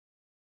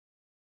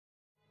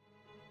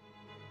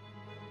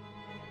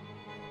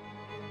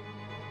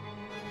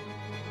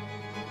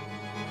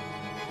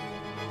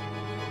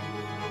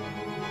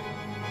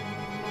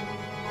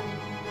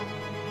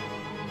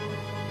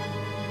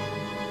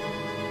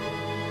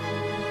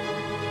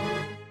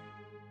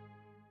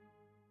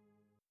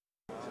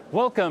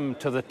Welcome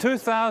to the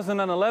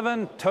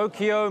 2011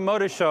 Tokyo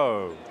Motor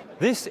Show.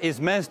 This is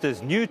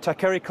Mazda's new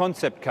Takeri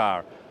concept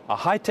car, a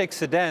high-tech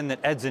sedan that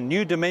adds a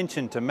new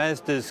dimension to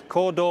Mazda's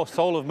core-door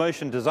soul of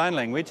motion design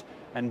language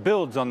and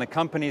builds on the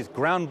company's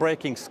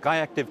groundbreaking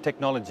Skyactiv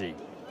technology.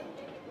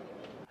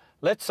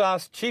 Let's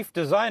ask Chief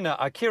Designer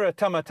Akira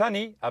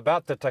Tamatani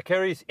about the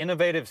Takeri's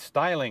innovative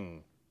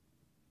styling.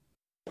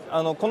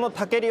 この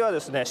タケリはで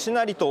すね、し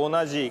なりと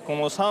同じこ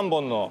の3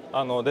本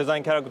のデザ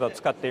インキャラクターを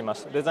使っていま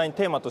す。デザイン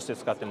テーマとして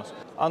使っています。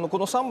この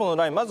3本の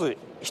ライン、まず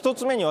1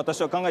つ目に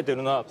私は考えてい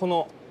るのはこ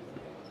の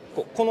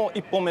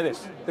1本目で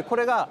す。でこ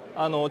れが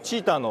チ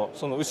ーターの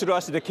その後ろ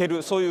足で蹴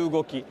るそういう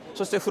動き、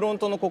そしてフロン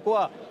トのここ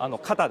は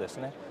肩です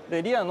ね。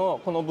でリア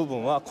のこの部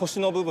分は腰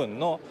の部分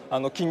の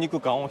筋肉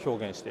感を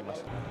表現していま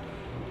す。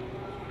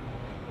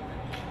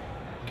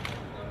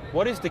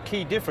What is the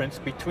key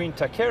difference between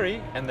Takeri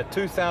and the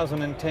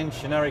 2010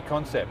 Shinari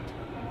concept?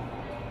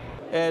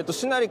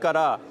 シナリか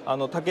ら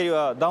タケリ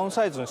はダウン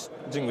サイジ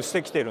ングし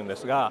てきているんで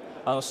すが、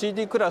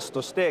CD クラス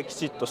としてき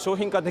ちっと商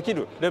品化でき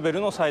るレベ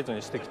ルのサイズ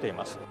にしてきてい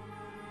ます。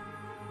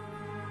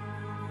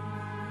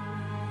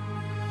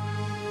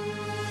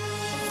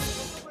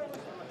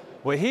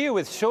We're here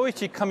with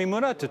Shoichi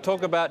Kamimura to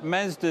talk about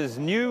Mazda's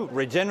new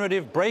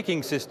regenerative braking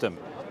system.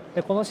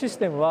 このシス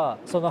テムは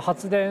その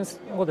発電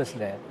をです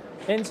ね、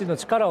エンジンの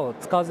力を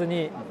使わず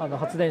に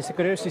発電して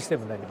くれるシステ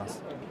ムになりま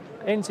す。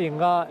エンジン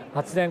が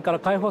発電から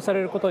解放さ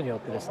れることによっ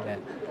てですね、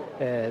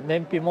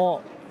燃費も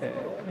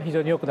非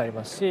常に良くなり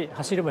ますし、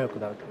走りも良く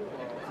なる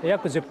と。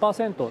約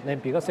 10% 燃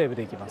費がセーブ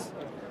できます。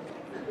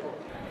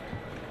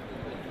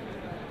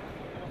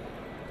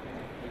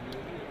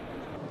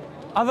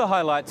Other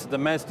highlights at the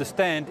Mazda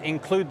stand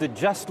include the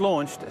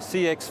just-launched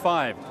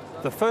CX-5,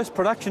 the first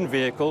production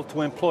vehicle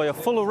to employ a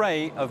full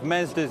array of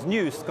Mazda's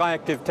new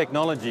Skyactiv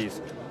technologies,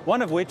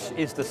 one of which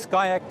is the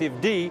Skyactiv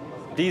D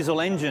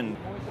diesel engine.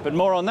 But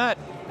more on that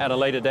at a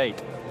later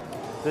date.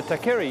 The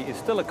Takeri is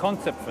still a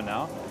concept for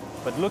now,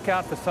 but look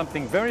out for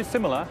something very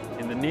similar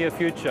in the near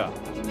future.